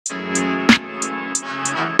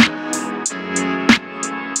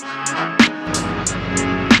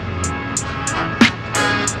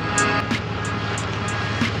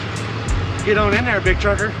Get on in there, big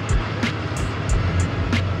trucker.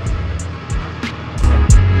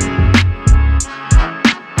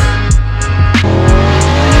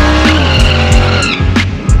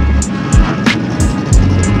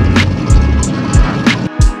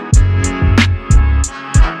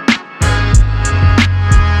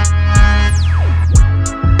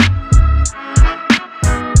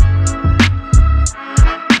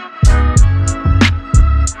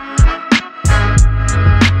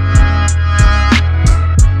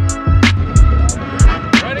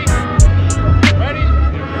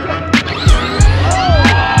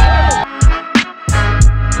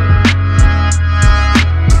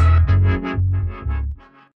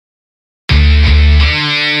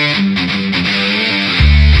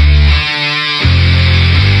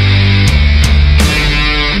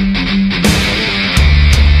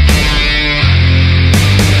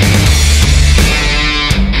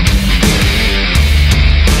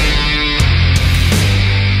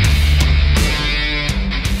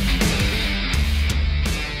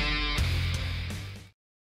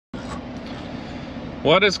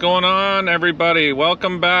 What is going on, everybody?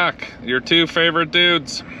 Welcome back. Your two favorite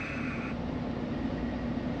dudes.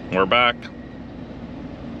 We're back.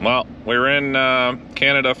 Well, we were in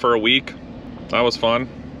Canada for a week. That was fun.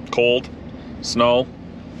 Cold, snow.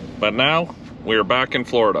 But now we're back in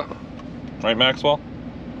Florida. Right, Maxwell?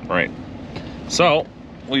 Right. So,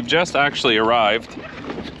 we've just actually arrived.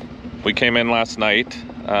 We came in last night.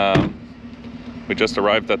 We just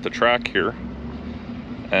arrived at the track here.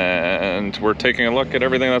 And we're taking a look at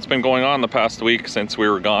everything that's been going on the past week since we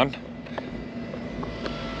were gone.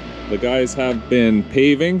 The guys have been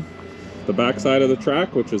paving the backside of the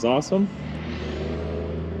track, which is awesome.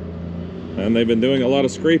 And they've been doing a lot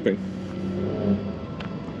of scraping.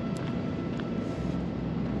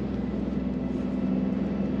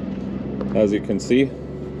 As you can see,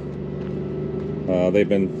 they've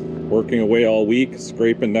been working away all week,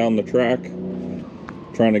 scraping down the track,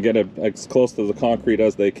 trying to get it as close to the concrete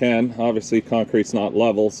as they can. Obviously, concrete's not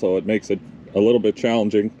level, so it makes it a little bit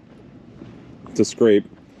challenging to scrape.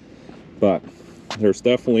 But there's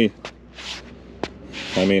definitely,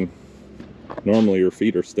 I mean, normally your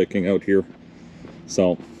feet are sticking out here.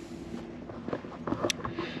 So,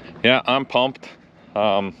 yeah, I'm pumped.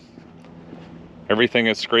 Everything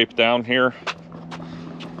is scraped down here.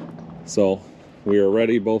 So, we are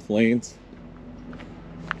ready, both lanes.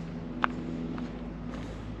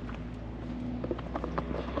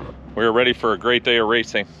 We're ready for a great day of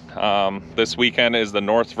racing. This weekend is the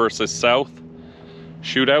North versus South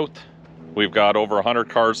shootout. We've got over 100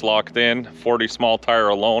 cars locked in, 40 small tire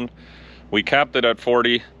alone. We capped it at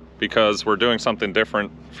 40 because we're doing something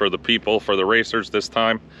different for the people, for the racers this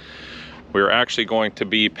time. We're actually going to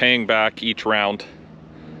be paying back each round.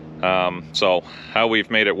 So how we've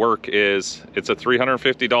made it work is it's a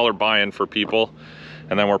 $350 buy-in for people,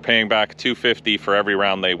 and then we're paying back $250 for every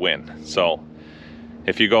round they win. So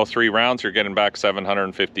if you go 3 rounds, you're getting back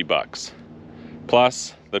 750 bucks.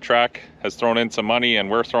 Plus, the track has thrown in some money and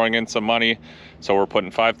we're throwing in some money. So we're putting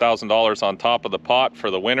 $5,000 on top of the pot for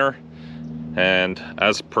the winner. And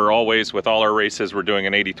as per always with all our races, we're doing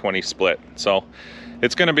an 80-20 split. So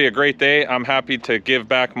it's gonna be a great day. I'm happy to give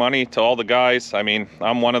back money to all the guys. I mean,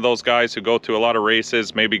 I'm one of those guys who go to a lot of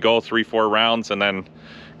races, maybe go 3-4 rounds and then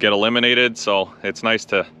get eliminated. So it's nice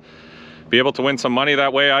to be able to win some money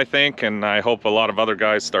that way, I think, and I hope a lot of other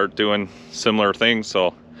guys start doing similar things.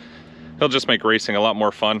 So it'll just make racing a lot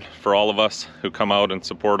more fun for all of us who come out and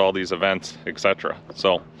support all these events, etc.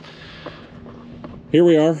 So here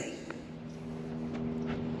we are.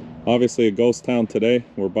 Obviously a ghost town today.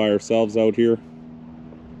 We're by ourselves out here.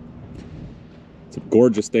 It's a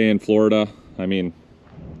gorgeous day in Florida. I mean,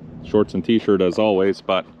 shorts and t-shirt as always,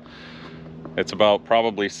 but it's about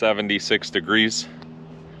probably 76 degrees.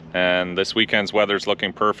 And this weekend's weather's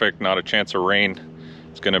looking perfect, not a chance of rain.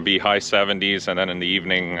 It's gonna be high 70s, and then in the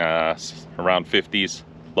evening around 50s,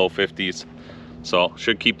 low 50s. So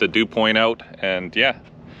should keep the dew point out, and yeah,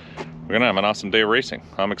 we're gonna have an awesome day of racing.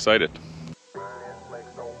 I'm excited.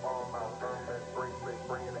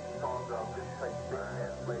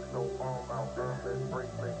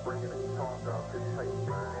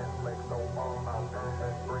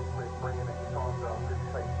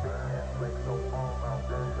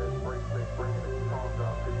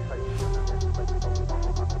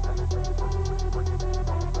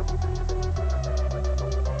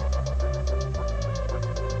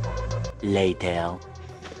 Later.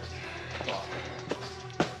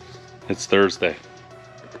 It's Thursday.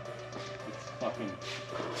 It's fucking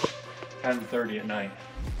 10:30 at night.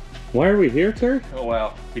 Why are we here, Terry? Oh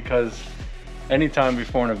well, because anytime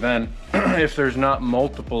before an event, if there's not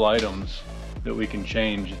multiple items that we can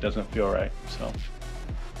change, it doesn't feel right.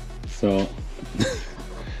 So this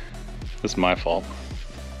is my fault.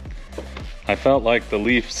 I felt like the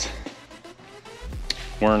leafs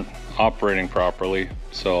weren't operating properly,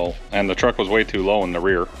 so, and the truck was way too low in the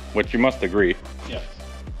rear, which you must agree. Yes.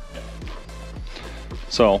 Yeah.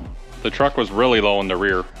 So the truck was really low in the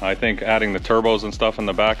rear. I think adding the turbos and stuff in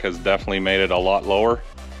the back has definitely made it a lot lower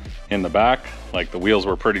in the back. Like the wheels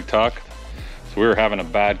were pretty tucked. So we were having a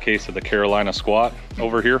bad case of the Carolina squat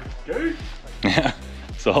over here. Okay. Yeah.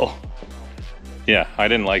 So yeah, I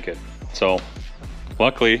didn't like it. So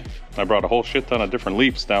luckily I brought a whole shit ton of different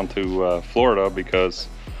leafs down to Florida, because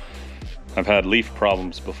I've had leaf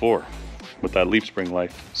problems before with that leaf spring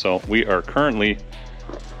life. So we are currently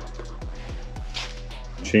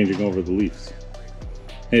changing over the leaves.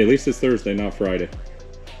 Hey, at least it's Thursday, not Friday.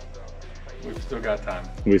 We've still got time.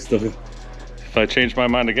 We still, if I change my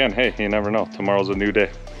mind again, hey, you never know. Tomorrow's a new day.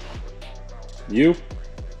 You?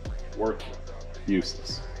 Worthless.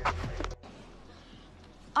 Useless.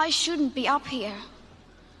 I shouldn't be up here.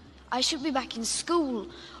 I should be back in school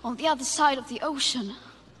on the other side of the ocean.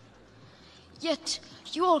 Yet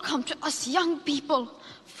you all come to us young people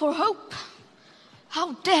for hope.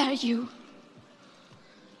 How dare you?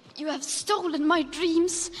 You have stolen my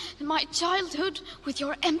dreams and my childhood with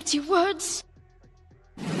your empty words.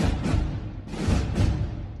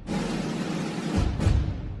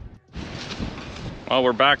 Well,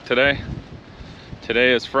 we're back today.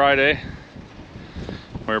 Today is Friday.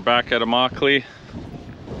 We're back at Immokalee.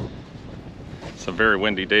 It's a very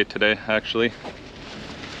windy day today, actually.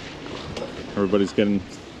 Everybody's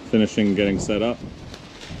finishing getting set up.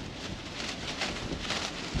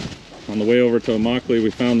 On the way over to Immokalee,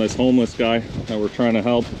 we found this homeless guy that we're trying to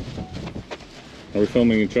help. Are we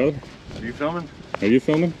filming each other? Are you filming? Are you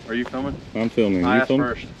filming? Are you filming? I'm filming. I You asked filming?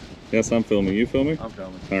 first. Yes, I'm filming. You filming? I'm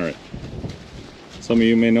filming. All right. Some of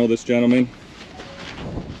you may know this gentleman.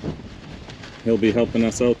 He'll be helping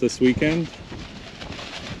us out this weekend.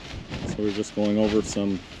 So we're just going over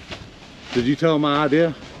some... Did you tell them my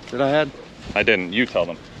idea that I had? I didn't. You tell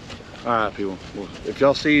them. All right, people. Well, if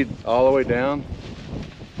y'all see all the way down,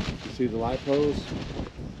 you see the light poles?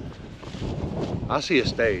 I see a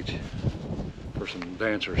stage for some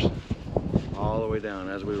dancers all the way down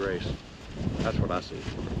as we race. That's what I see.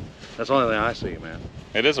 That's the only thing I see, man.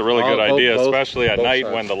 It is a really good idea, especially at night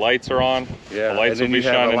when the lights are on. Yeah, the lights will be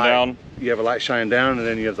shining down. You have a light shining down, and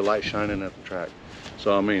then you have the light shining at the track.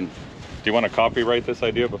 So, I mean... Do you want to copyright this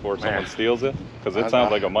idea before someone steals it? Because it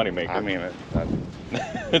sounds like a moneymaker. I mean,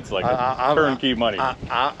 it's like a turnkey money.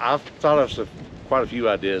 I've thought of quite a few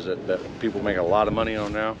ideas that people make a lot of money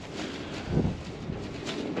on now.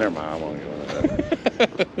 Never mind, I won't go into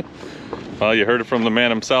that. Well, you heard it from the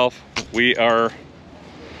man himself. We are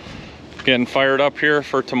getting fired up here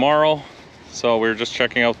for tomorrow. So we're just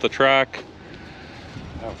checking out the track.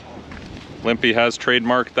 Limpy has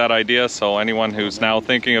trademarked that idea, so anyone who's now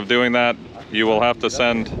thinking of doing that, you will have to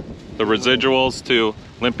send the residuals to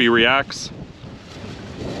Limpy Reacts.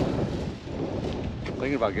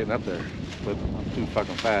 Thinking about getting up there, but I'm too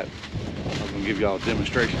fucking fat. I was gonna give y'all a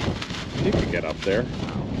demonstration. You can get up there.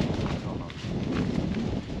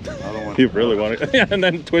 I don't want You really want to, and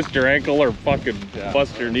then twist your ankle or fucking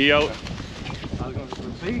bust your knee out. I was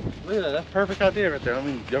gonna see. Look at that. That's a perfect idea right there. I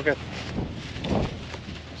mean, y'all got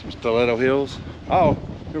some stiletto heels. Oh,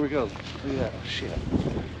 here we go. Look at that. Oh, shit.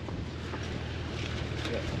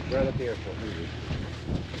 Yeah, right at the airport.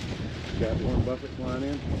 Got one bucket flying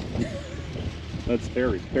in. That's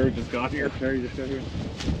Terry. Terry just got here. Terry just got here.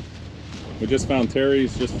 We just found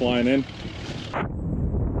Terry's just flying in.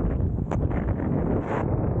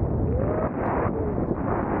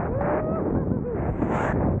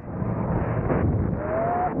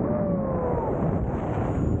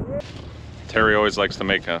 Terry always likes to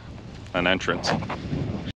make an entrance.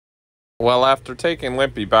 Well, after taking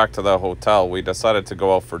Limpy back to the hotel, we decided to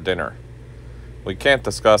go out for dinner. We can't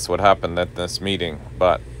discuss what happened at this meeting,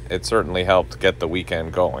 but it certainly helped get the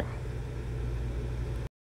weekend going.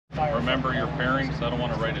 Remember your pairings? I don't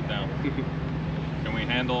want to write it down. Can we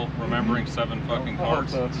handle remembering 7 fucking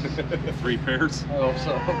cards? 3 pairs? I hope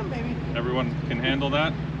so. Maybe. Everyone can handle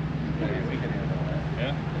that? Maybe we can handle that.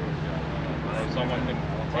 Yeah? Or someone can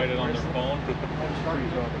write it on their phone?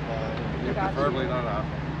 Preferably not off.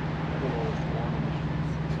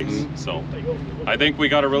 So, I think we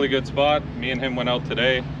got a really good spot. Me and him went out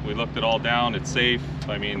today. We looked it all down. It's safe.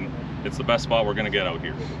 I mean, it's the best spot we're going to get out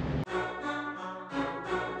here.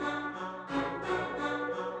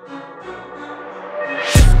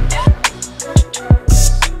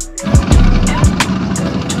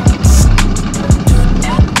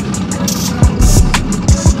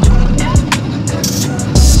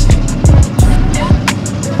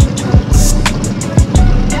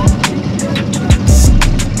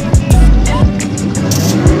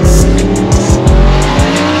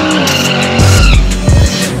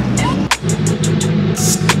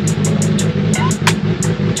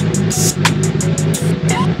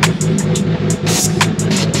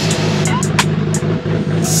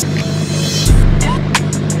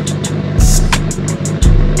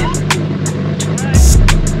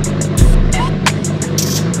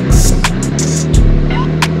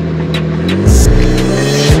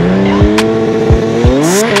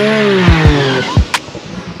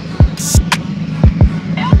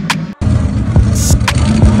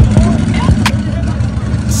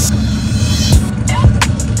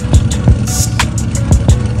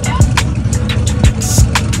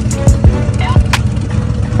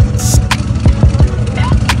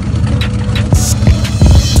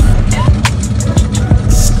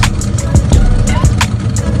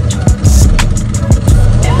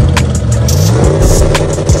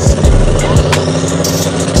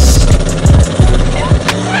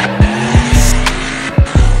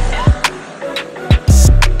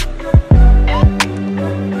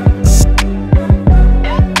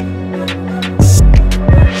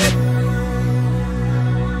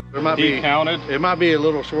 might He be counted. It might be a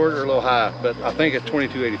little short or a little high, but I think it's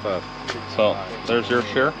 22.85. So there's your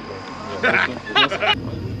share.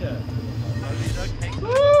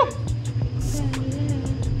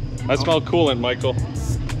 I smell coolant, Michael.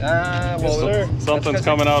 Well, Something's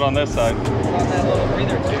coming out on this side. on that little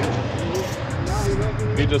breather tube.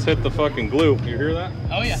 He just hit the fucking glue. You hear that?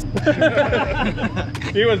 Oh yeah.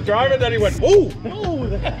 He was driving, then he went, ooh! Ooh,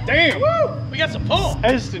 damn! Woo! We got some pull.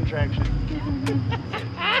 Instant traction.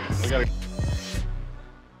 We gotta...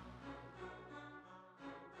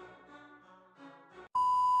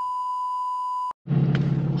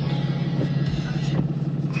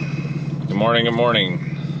 Good morning, good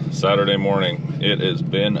morning. Saturday morning. It has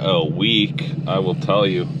been a week, I will tell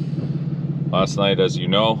you. Last night, as you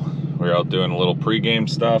know, we were out doing a little pregame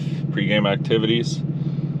stuff, pregame activities.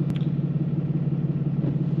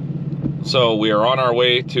 So we are on our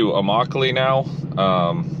way to Immokalee now.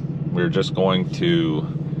 We're just going to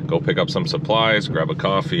go pick up some supplies, grab a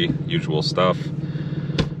coffee, usual stuff.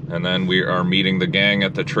 And then we are meeting the gang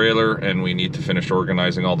at the trailer, and we need to finish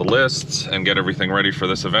organizing all the lists and get everything ready for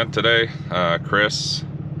this event today. Chris,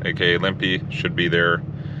 aka Limpy, should be there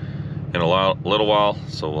in a little while,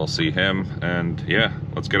 so we'll see him. And yeah,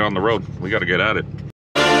 let's get on the road. We got to get at it.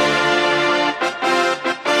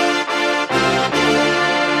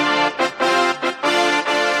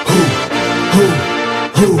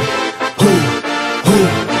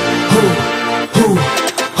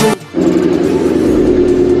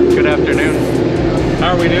 Good afternoon. How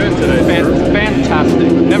are we doing today?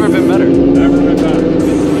 Fantastic. Never been better. Never been better.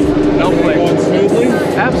 No place. Going smoothly?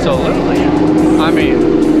 Absolutely. I mean,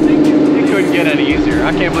 it couldn't get any easier.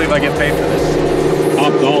 I can't believe I get paid for this.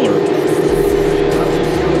 Top dollar.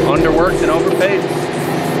 Underworked and overpaid.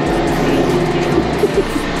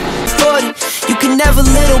 40, you can never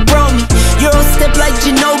little bro me. Euro step like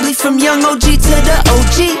Ginobili, from young OG to the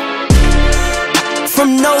OG.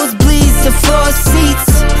 From nosebleeds to floor seats,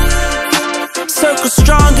 circle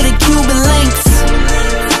stronger than Cuban links.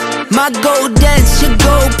 My gold dance, your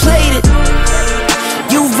gold plated.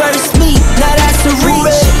 You verse me, now that's a reach.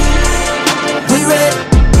 We ready?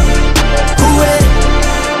 Who ready?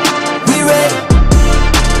 We ready?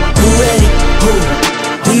 Who ready? Who?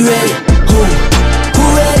 We ready? Who? Who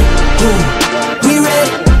ready? Who? We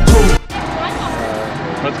ready? Who?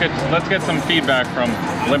 Let's get some feedback from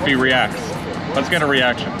Limpy Reacts. Let's get a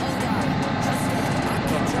reaction.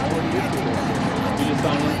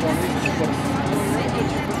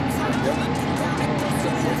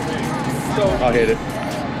 I'll hit it.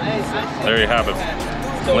 There you have it.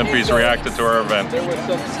 Limpy's reacted to our event.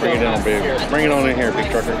 Bring it on, big. Bring it on in here, big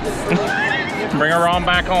trucker. Bring her on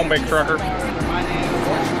back home, big trucker.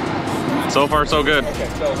 So far, so good.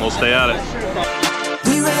 We'll stay at it.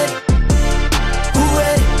 We ready? Who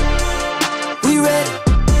ready? We ready?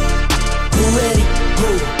 Who ready?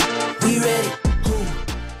 Who? We ready? Who?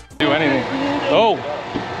 Do anything. Oh,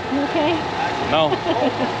 You okay? no.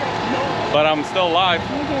 But I'm still alive. I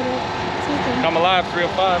get it. It's okay. Come alive,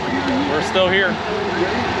 305. We're still here.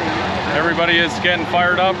 Everybody is getting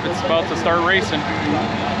fired up. It's about to start racing.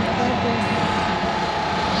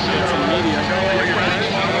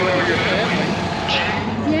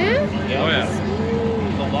 Yeah? Oh yeah.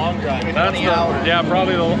 The long drive. That's the, yeah,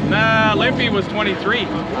 probably the, nah, Limpy was 23.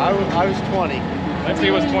 I was 20.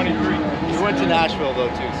 Limpy was 23. We went to Nashville though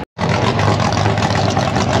too.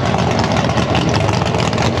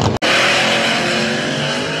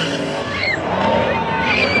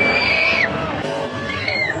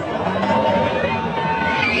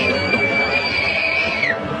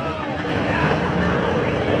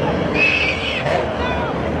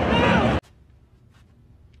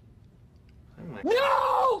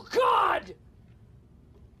 No, God!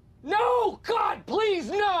 No, God, please,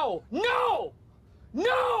 no! No!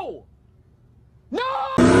 No!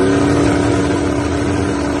 No!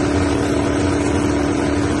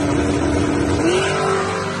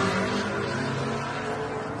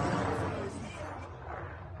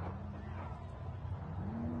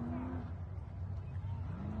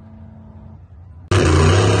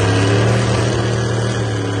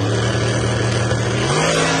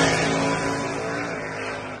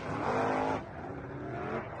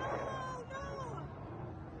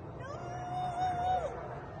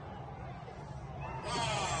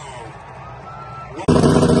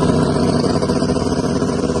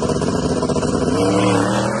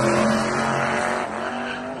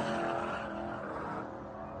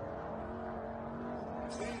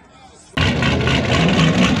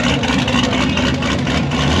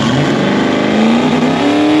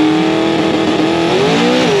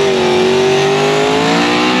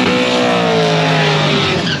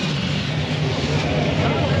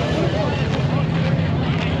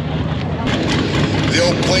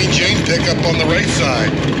 up on the right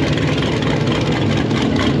side.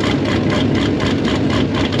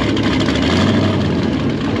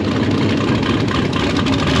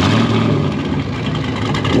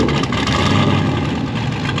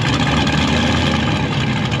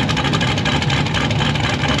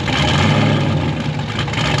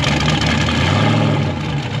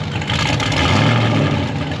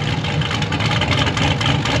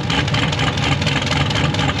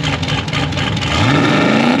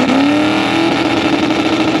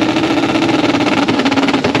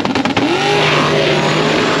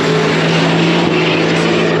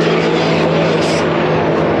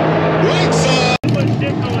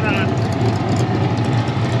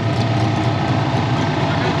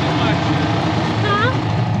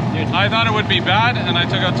 I thought it would be bad, and I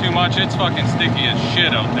took out too much. It's fucking sticky as shit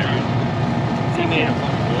out there.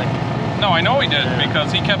 No, I know he did, because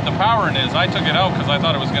he kept the power in his. I took it out because I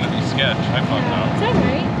thought it was going to be sketch. I fucked up. It's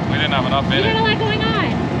alright. We didn't have enough in it. You got a lot going on.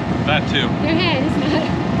 That too. Your head is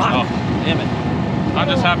not. Oh, damn it. I'm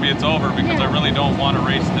just happy it's over because I really don't want to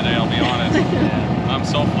race today, I'll be honest. I'm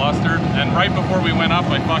so flustered. And right before we went up,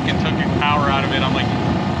 I fucking took the power out of it. I'm like,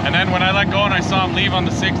 and then when I let go and I saw him leave on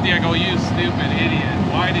the 60, I go, you stupid idiot.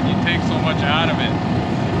 Why did you take so much out of it?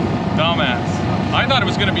 Dumbass. I thought it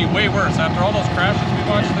was going to be way worse. After all those crashes we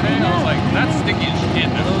watched today, I was like, that's sticky as shit.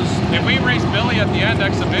 If we race Billy at the end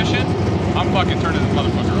exhibition, I'm fucking turning this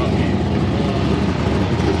motherfucker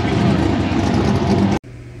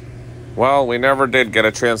off. Well, we never did get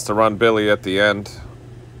a chance to run Billy at the end.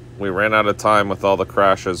 We ran out of time with all the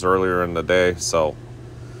crashes earlier in the day, so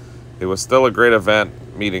it was still a great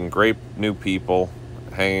event, meeting great new people,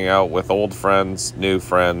 hanging out with old friends, new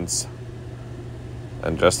friends,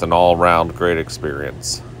 and just an all-around great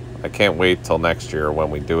experience. I can't wait till next year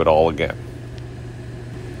when we do it all again.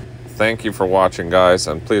 Thank you for watching, guys,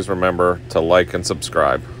 and please remember to like and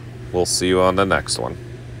subscribe. We'll see you on the next one.